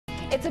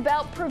It's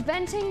about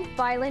preventing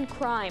violent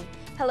crime.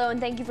 Hello and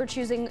thank you for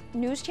choosing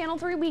News Channel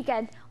 3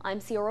 Weekend. I'm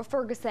Sierra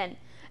Ferguson.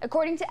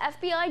 According to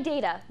FBI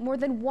data, more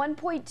than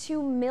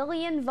 1.2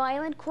 million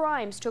violent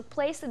crimes took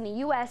place in the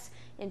U.S.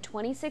 in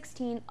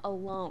 2016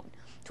 alone.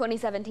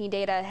 2017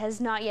 data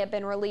has not yet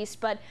been released,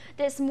 but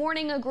this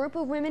morning a group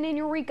of women in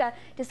Eureka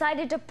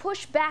decided to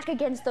push back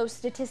against those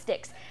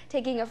statistics,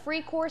 taking a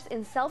free course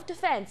in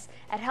self-defense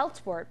at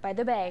Healthsport by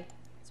the Bay.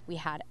 We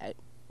had an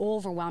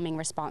overwhelming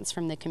response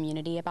from the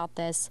community about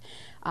this.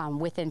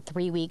 Within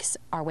 3 weeks,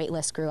 our wait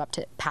list grew up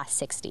to past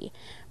 60.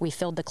 We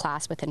filled the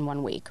class within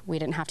 1 week. We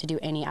didn't have to do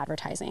any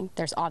advertising.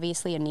 There's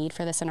obviously a need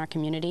for this in our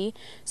community,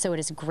 so it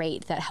is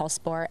great that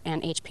Healthsport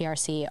and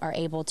HPRC are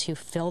able to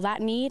fill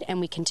that need, and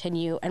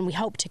we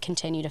hope to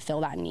continue to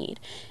fill that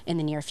need in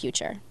the near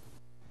future.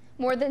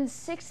 More than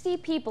 60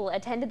 people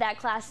attended that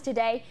class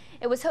today.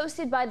 It was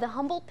hosted by the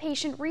Humboldt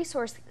Patient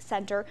Resource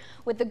Center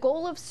with the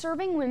goal of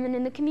serving women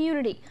in the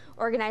community.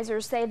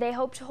 Organizers say they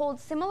hope to hold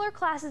similar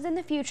classes in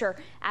the future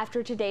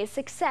after today's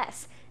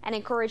success and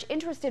encourage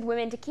interested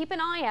women to keep an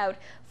eye out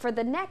for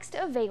the next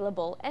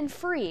available and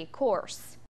free course.